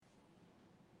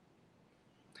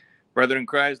Brethren in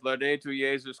Christ, Laudetur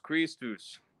Jesus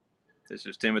Christus. This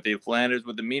is Timothy Flanders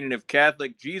with the meaning of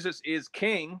Catholic. Jesus is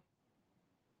King.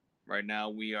 Right now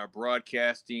we are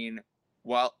broadcasting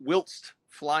whilst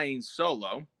flying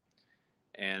solo.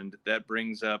 And that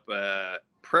brings up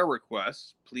prayer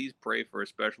requests. Please pray for a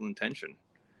special intention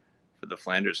for the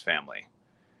Flanders family.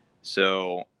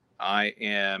 So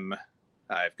I've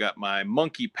got my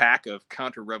monkey pack of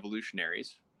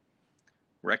counter-revolutionaries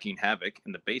wreaking havoc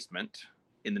in the basement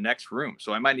in the next room.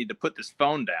 So I might need to put this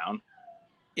phone down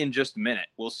in just a minute.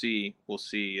 We'll see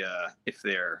if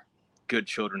they're good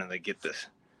children and they get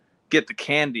the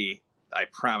candy I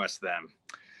promised them.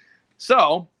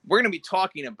 So we're going to be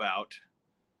talking about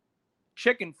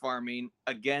chicken farming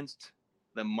against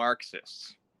the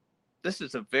Marxists. This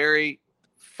is a very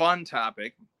fun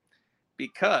topic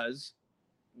because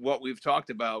what we've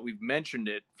talked about, we've mentioned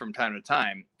it from time to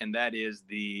time, and that is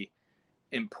the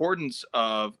importance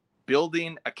of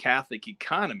building a Catholic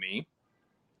economy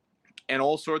and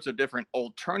all sorts of different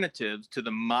alternatives to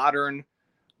the modern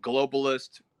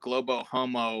globalist,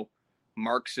 globo-homo,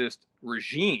 Marxist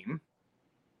regime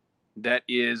that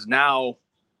is now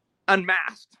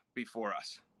unmasked before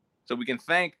us. So we can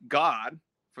thank God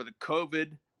for the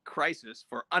COVID crisis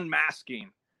for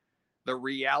unmasking the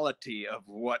reality of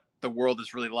what the world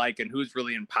is really like and who's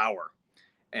really in power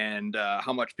and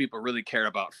how much people really care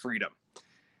about freedom.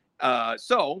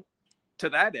 So to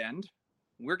that end,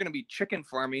 we're going to be chicken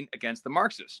farming against the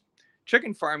Marxists.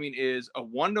 Chicken farming is a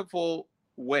wonderful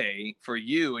way for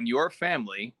you and your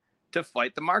family to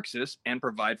fight the Marxists and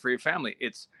provide for your family.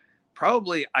 It's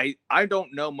probably, I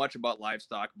don't know much about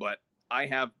livestock, but I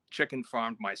have chicken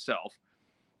farmed myself.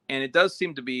 And it does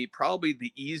seem to be probably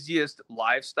the easiest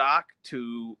livestock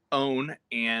to own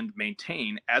and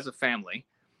maintain as a family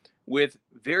with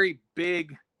very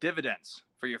big dividends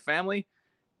for your family,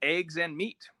 eggs and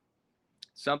meat.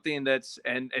 Something it's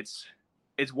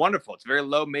wonderful. It's very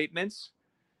low maintenance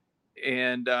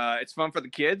and it's fun for the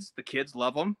kids. The kids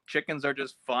love them. Chickens are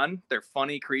just fun. They're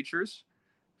funny creatures,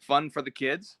 fun for the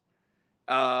kids.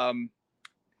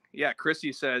 Yeah,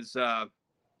 Chrissy says,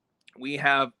 we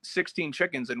have 16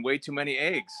 chickens and way too many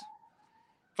eggs.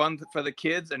 Fun for the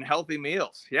kids and healthy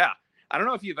meals. Yeah. I don't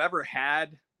know if you've ever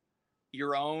had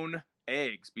your own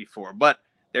eggs before, but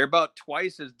they're about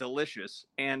twice as delicious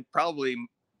and probably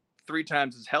 3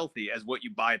 times as healthy as what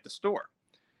you buy at the store.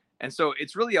 And so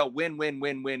it's really a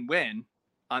win-win-win-win-win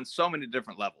on so many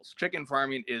different levels. Chicken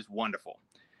farming is wonderful.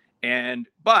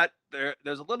 But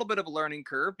there's a little bit of a learning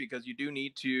curve because you do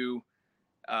need to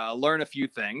learn a few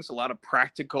things, a lot of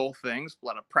practical things, a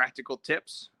lot of practical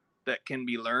tips that can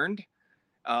be learned,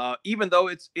 even though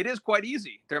it is quite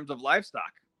easy in terms of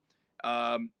livestock.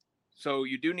 So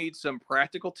you do need some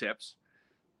practical tips.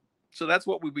 So that's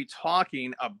what we'll be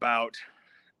talking about.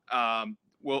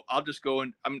 Well, I'll just go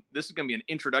and this is going to be an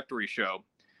introductory show,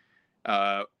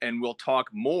 and we'll talk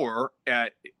more in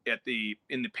the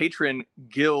Patreon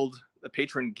Guild,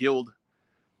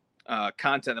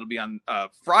 content that'll be on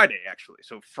Friday, actually.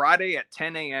 So Friday at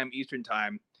 10 a.m. Eastern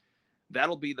time,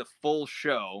 that'll be the full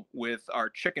show with our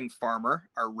chicken farmer,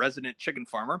 our resident chicken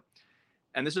farmer.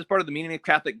 And this is part of the Meaning of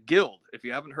Catholic Guild. If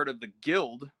you haven't heard of the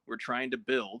guild we're trying to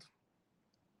build,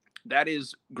 that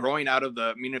is growing out of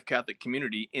the Meaning of Catholic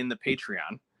community in the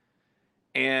Patreon.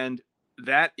 And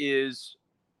that is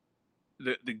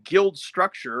the guild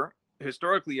structure.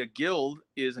 Historically, a guild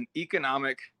is an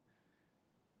economic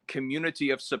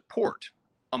community of support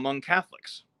among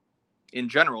Catholics in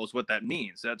general is what that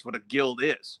means. That's what a guild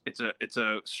is. It's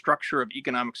a structure of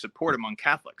economic support among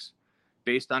Catholics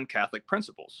based on Catholic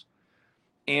principles.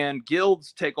 And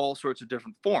guilds take all sorts of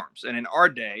different forms. And in our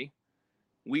day,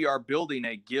 we are building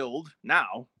a guild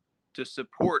now to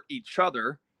support each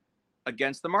other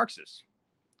against the Marxists.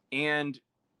 And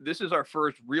this is our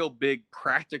first real big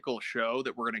practical show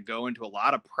that we're going to go into a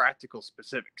lot of practical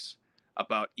specifics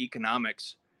about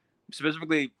economics,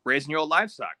 specifically raising your own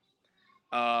livestock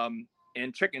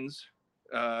and chickens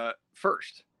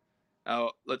first.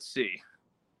 Let's see.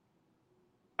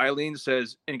 Eileen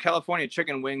says, in California,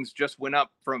 chicken wings just went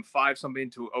up from $5 something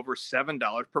to over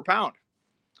 $7 per pound.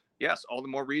 Yes, all the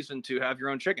more reason to have your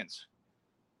own chickens.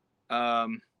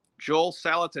 Joel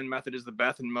Salatin method is the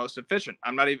best and most efficient.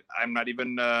 I'm not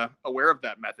even aware of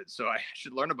that method, so I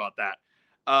should learn about that.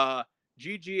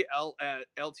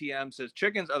 GGLTM says,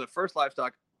 chickens are the first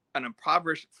livestock an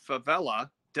impoverished favela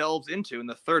delves into in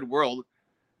the third world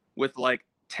with like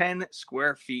 10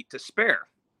 square feet to spare.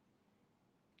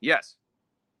 Yes,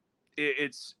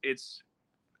 it's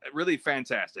really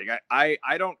fantastic. I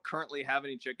don't currently have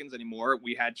any chickens anymore.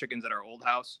 We had chickens at our old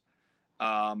house,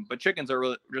 but chickens are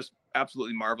really just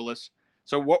absolutely marvelous.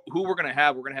 So who we're gonna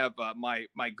have? We're gonna have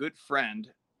my good friend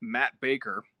Matt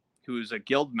Baker, who's a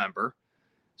guild member.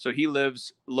 So he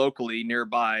lives locally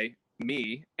nearby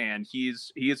me, and he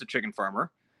is a chicken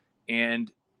farmer,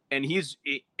 and he's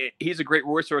a great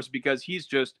resource because he's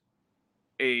just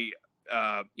a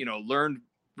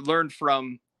learned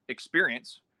from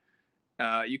experience.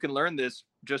 You can learn this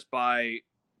just by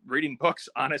reading books,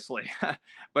 honestly.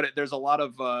 But there's a lot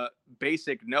of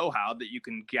basic know-how that you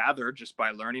can gather just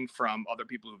by learning from other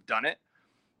people who've done it.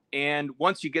 And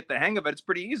once you get the hang of it, it's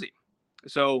pretty easy.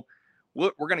 So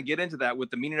we're going to get into that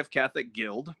with the Meaning of Catholic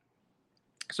Guild.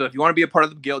 So if you want to be a part of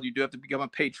the guild, you do have to become a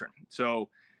patron. So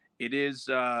it is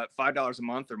 $5 a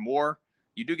month or more.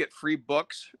 You do get free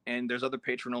books, and there's other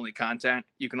patron-only content.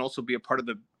 You can also be a part of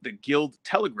the guild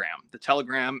Telegram. The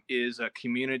Telegram is a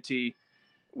community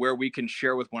where we can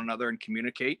share with one another and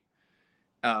communicate.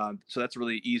 So that's a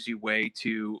really easy way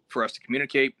for us to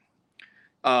communicate.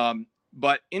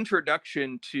 But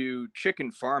introduction to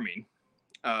chicken farming,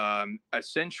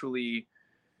 essentially,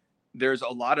 there's a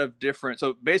lot of different.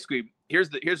 So basically, here's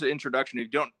the introduction. If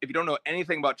you don't know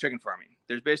anything about chicken farming,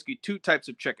 there's basically two types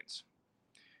of chickens.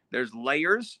 There's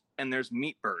layers and there's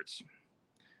meat birds.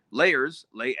 Layers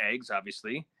lay eggs,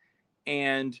 obviously,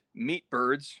 and meat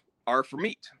birds are for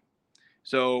meat.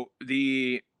 So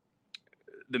the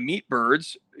meat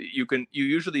birds, you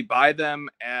usually buy them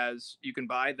as you can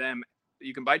buy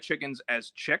chickens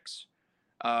as chicks,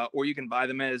 or you can buy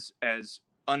them as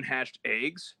unhatched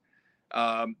eggs.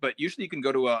 But usually you can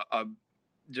go to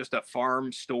just a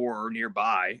farm store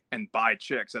nearby and buy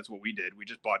chicks. That's what we did. We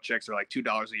just bought chicks. They're like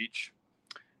 $2 each.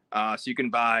 So you can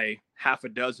buy half a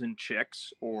dozen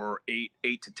chicks or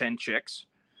eight to 10 chicks.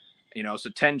 So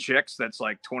 10 chicks, that's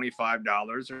like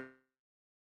 $25.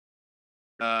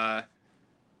 They're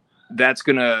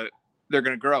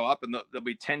gonna grow up, and there'll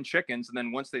be 10 chickens, and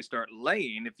then once they start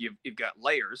laying, if you've got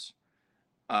layers,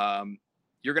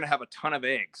 you're gonna have a ton of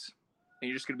eggs, and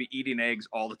you're just gonna be eating eggs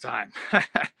all the time.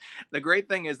 The great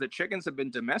thing is that chickens have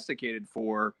been domesticated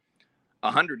for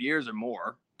 100 years or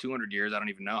more, 200 years, I don't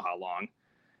even know how long.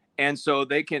 And so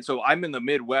so I'm in the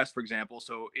Midwest, for example,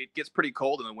 so it gets pretty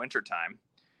cold in the wintertime.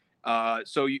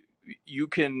 So you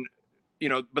can,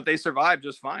 but they survive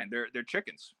just fine. They're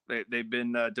chickens. They've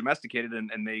been domesticated,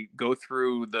 and they go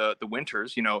through the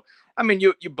winters. I mean,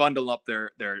 you bundle up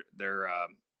their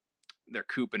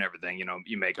coop and everything.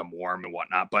 You make them warm and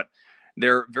whatnot. But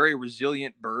they're very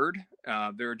resilient bird.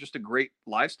 They're just a great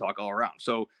livestock all around.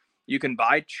 So you can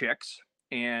buy chicks,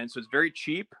 and so it's very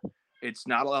cheap. It's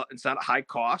not a high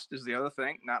cost. Is the other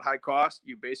thing. Not high cost.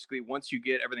 You basically, once you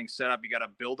get everything set up, you got to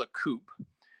build a coop.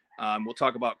 We'll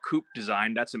talk about coop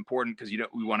design. That's important because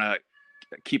we want to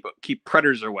keep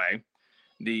predators away.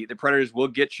 The predators will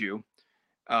get you.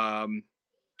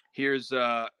 Here's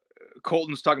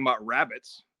Colton's talking about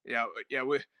rabbits. Yeah.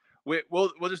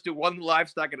 We'll just do one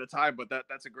livestock at a time, but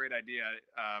that's a great idea.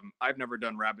 I've never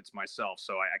done rabbits myself,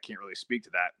 so I can't really speak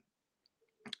to that.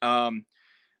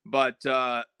 But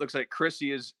looks like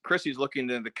Chrissy's looking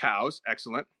into the cows.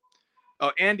 Excellent.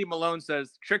 Oh, Andy Malone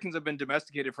says chickens have been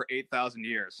domesticated for 8,000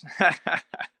 years.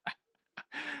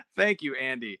 Thank you,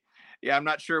 Andy. Yeah, I'm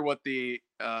not sure what in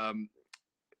the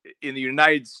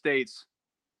United States,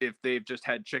 if they've just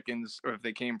had chickens or if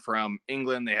they came from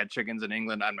England, they had chickens in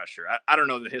England. I'm not sure. I don't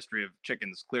know the history of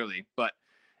chickens clearly, but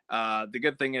the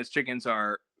good thing is chickens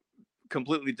are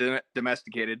completely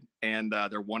domesticated, and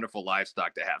they're wonderful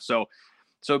livestock to have. So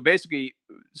basically,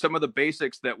 some of the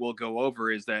basics that we'll go over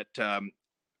is that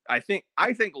I think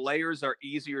layers are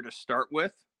easier to start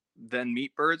with than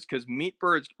meat birds, because meat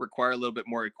birds require a little bit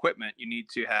more equipment. You need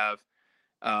to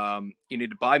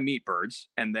buy meat birds,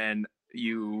 and then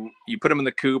you put them in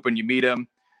the coop and you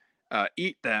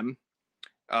eat them.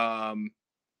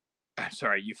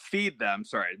 Sorry, you feed them.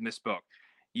 Sorry, I misspoke.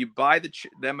 You buy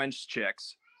them as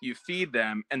chicks, you feed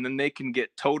them, and then they can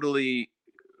get totally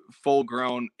full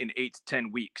grown in 8 to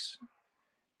 10 weeks.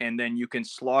 And then you can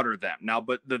slaughter them. Now,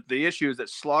 but the issue is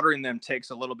that slaughtering them takes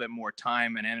a little bit more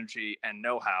time and energy and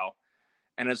know-how,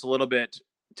 and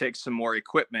takes some more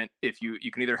equipment. If you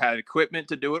can either have equipment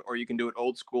to do it, or you can do it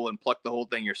old school and pluck the whole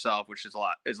thing yourself, which is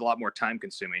a lot more time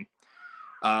consuming.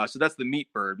 So that's the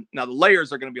meat bird. Now the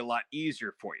layers are going to be a lot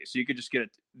easier for you. So you could just get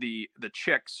the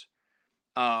chicks.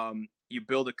 You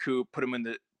build a coop, put them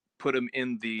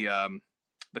in the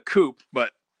coop,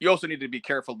 but you also need to be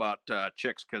careful about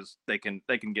chicks because they can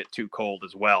get too cold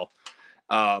as well.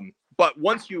 But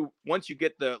once you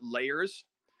get the layers,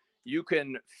 you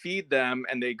can feed them,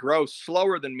 and they grow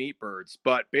slower than meat birds.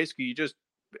 But basically, you just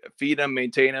feed them,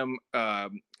 maintain them,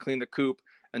 clean the coop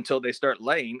until they start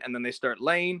laying, and then they start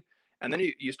laying, and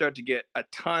then you start to get a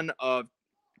ton of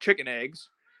chicken eggs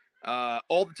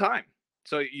all the time.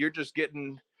 So you're just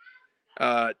getting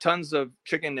tons of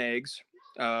chicken eggs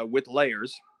with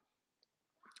layers.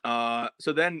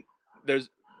 So then there's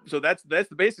that's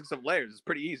the basics of layers. It's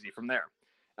pretty easy from there.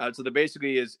 So the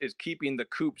basically is keeping the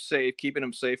coop safe, keeping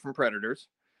them safe from predators.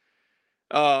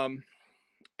 Um,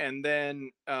 and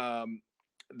then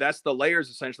that's the layers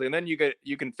essentially. And then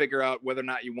you can figure out whether or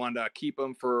not you want to keep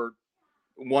them for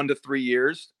 1 to 3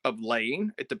 years of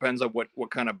laying. It depends on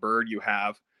what kind of bird you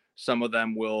have. Some of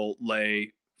them will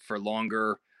lay for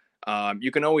longer.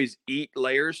 You can always eat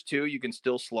layers too. You can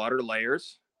still slaughter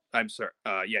layers. I'm sorry.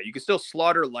 Yeah, you can still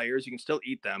slaughter layers. You can still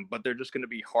eat them, but they're just going to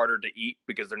be harder to eat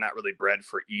because they're not really bred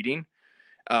for eating.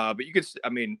 But you could, I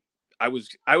mean, I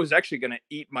was actually going to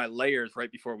eat my layers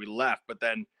right before we left, but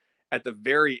then at the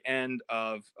very end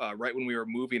of right when we were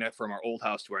moving it from our old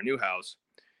house to our new house,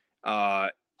 uh,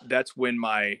 that's when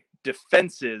my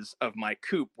defenses of my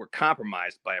coop were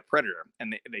compromised by a predator,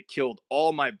 and they killed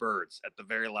all my birds at the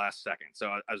very last second. So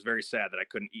I was very sad that I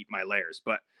couldn't eat my layers,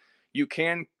 but you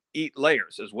can eat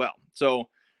layers as well. So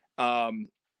um,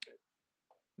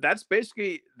 that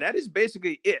is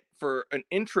basically it for an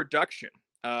introduction.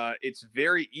 It's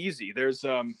very easy. There's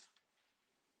let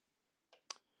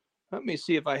me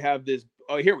see if I have this.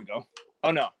 Oh, here we go. Oh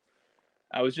no,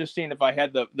 I was just seeing if I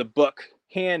had the book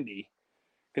handy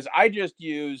because I just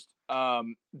used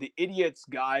the Idiot's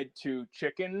Guide to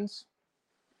Chickens.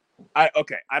 I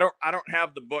don't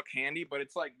have the book handy, but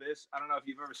it's like this. I don't know if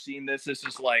you've ever seen this. This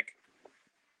is like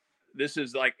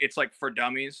it's like for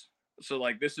dummies. So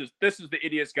like this is the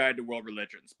Idiot's Guide to World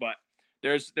Religions, but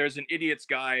there's an Idiot's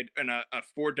Guide and a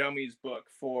for dummies book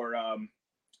for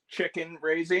chicken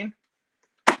raising.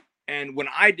 And when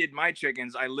I did my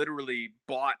chickens, I literally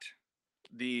bought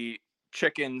the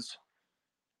chickens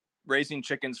raising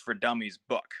chickens for dummies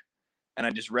book, and I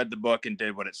just read the book and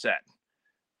did what it said,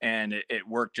 and it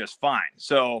worked just fine.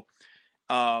 So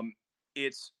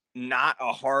it's not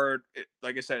a hard,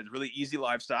 like I said, it's really easy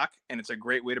livestock, and it's a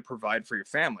great way to provide for your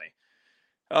family.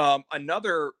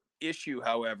 Another issue,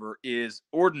 however, is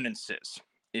ordinances.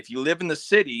 If you live in the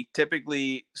city,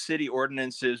 typically city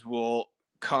ordinances will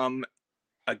come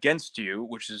against you,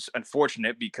 which is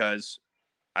unfortunate because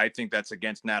I think that's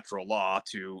against natural law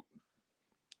to,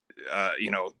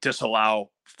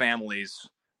 disallow families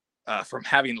from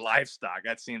having livestock.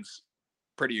 That seems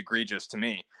pretty egregious to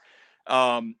me.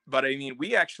 But I mean,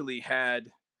 we actually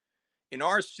had in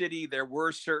our city, there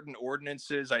were certain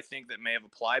ordinances I think that may have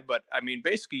applied, but I mean,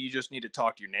 basically, you just need to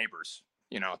talk to your neighbors.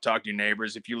 Talk to your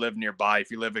neighbors if you live nearby, if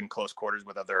you live in close quarters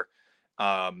with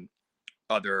um,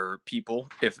 other people,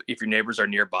 if your neighbors are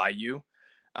nearby you.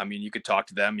 I mean, you could talk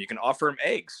to them. You can offer them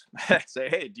eggs. Say,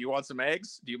 hey, do you want some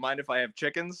eggs? Do you mind if I have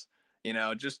chickens?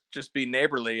 Just be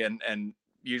neighborly, and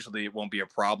usually it won't be a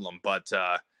problem. But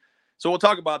so we'll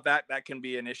talk about that. That can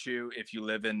be an issue if you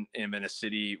live in a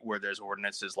city where there's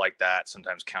ordinances like that.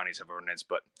 Sometimes counties have ordinance,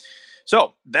 but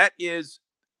so that is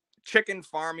chicken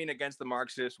farming against the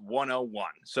Marxists 101.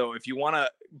 So if you want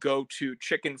to go to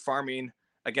chicken farming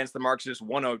against the Marxists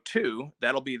 102,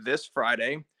 that'll be this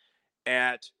Friday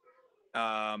at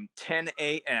 10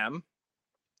 a.m.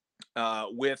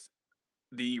 With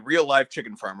the real life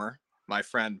chicken farmer, my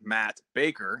friend Matt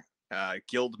Baker,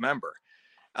 guild member.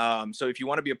 So if you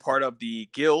want to be a part of the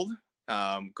guild,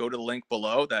 go to the link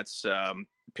below. That's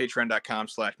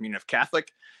patreon.com/MunionofCatholic.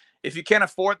 If you can't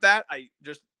afford that, I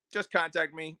just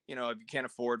contact me. If you can't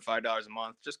afford $5 a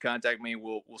month, just contact me.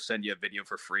 We'll send you a video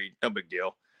for free. No big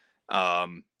deal.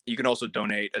 You can also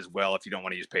donate as well if you don't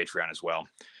want to use Patreon as well.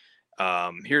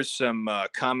 Here's some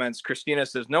comments. Christina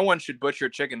says, no one should butcher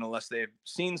chicken unless they've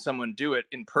seen someone do it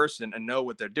in person and know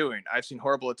what they're doing. I've seen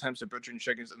horrible attempts at butchering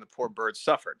chickens and the poor birds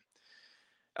suffered.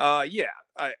 Yeah,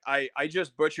 I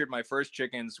just butchered my first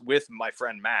chickens with my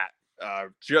friend Matt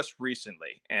just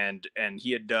recently, and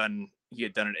he had done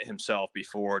it himself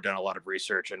before, done a lot of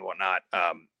research and whatnot.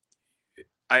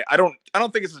 I don't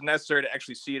think it's necessary to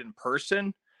actually see it in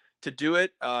person to do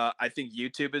it. I think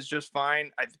YouTube is just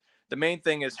fine. The main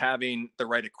thing is having the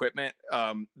right equipment.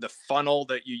 The funnel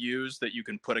that you use that you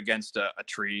can put against a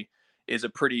tree is a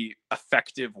pretty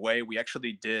effective way. We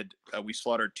actually we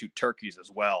slaughtered 2 turkeys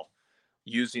as well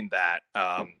using that.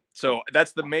 So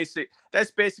that's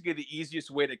basically the easiest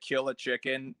way to kill a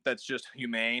chicken that's just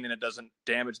humane and it doesn't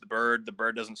damage the bird. The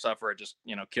bird doesn't suffer. It just,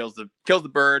 kills the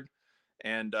bird.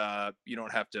 And you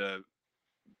don't have to,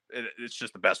 it's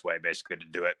just the best way basically to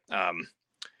do it.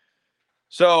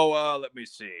 So let me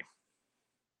see.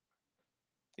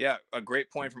 Yeah, a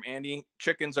great point from Andy.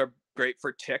 Chickens are great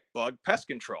for tick, bug, pest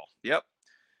control. Yep.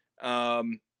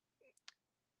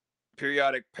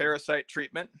 Periodic parasite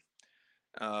treatment.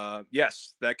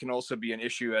 Yes, that can also be an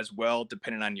issue as well,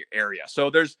 depending on your area. So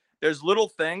there's little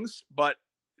things, but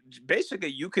basically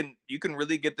you can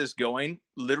really get this going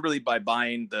literally by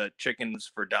buying the Chickens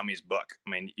for Dummies book. I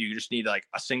mean, you just need like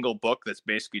a single book that's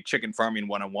basically chicken farming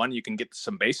 101. You can get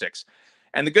some basics.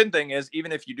 And the good thing is,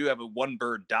 even if you do have a one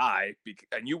bird die,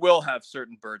 and you will have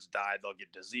certain birds die, they'll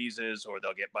get diseases or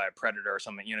they'll get by a predator or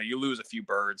something. You lose a few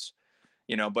birds,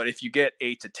 but if you get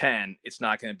 8 to 10, it's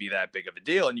not going to be that big of a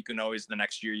deal. And you can always, the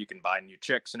next year, you can buy new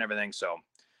chicks and everything. So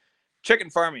chicken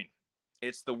farming,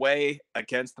 it's the way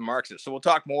against the Marxists. So we'll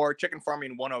talk more. Chicken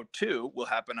Farming 102 will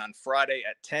happen on Friday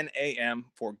at 10 a.m.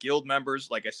 for guild members.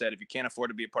 Like I said, if you can't afford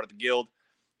to be a part of the guild,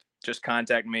 just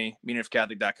contact me,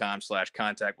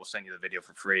 meaningofcatholic.com/contact. We'll send you the video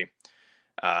for free.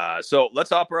 So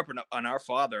let's offer up on our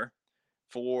Father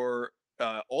for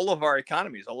all of our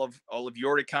economies, all of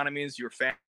your economies, your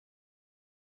family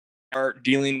are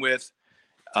dealing with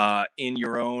in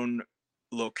your own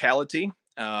locality.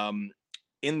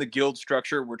 In the guild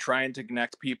structure, we're trying to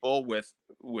connect people with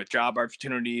job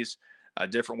opportunities,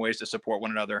 different ways to support one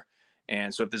another.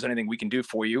 And so if there's anything we can do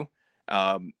for you,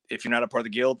 if you're not a part of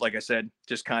the guild, like I said,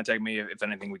 just contact me if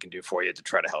anything we can do for you to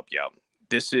try to help you out.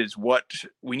 This is what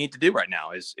we need to do right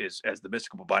now is as the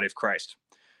mystical body of Christ.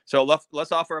 So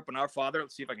let's offer up an Our Father.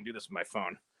 Let's see if I can do this with my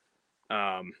phone.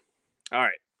 All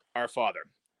right. Our Father.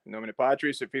 In nomine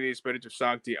Patris et Filii Spiritus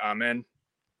Sancti. Amen.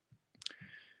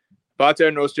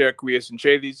 Pater noster, qui es in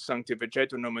celis,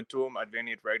 sanctificetur nomen tuum,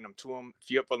 adveniat regnum tuum,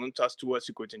 fiat voluntas tua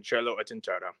sicut in cielo et in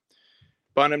terra.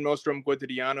 Panem nostrum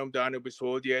quotidianum da nobis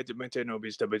hodie, et dimitte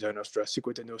nobis debita nostra,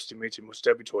 sicut et nos dimittimus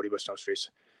debitoribus nostris.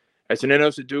 Et ne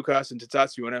nos educas in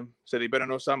tentationem, sed libera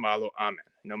nos a malo. Amen.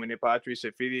 In nomine Patris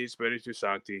et Filii Spiritus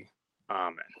Sancti.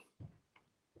 Amen.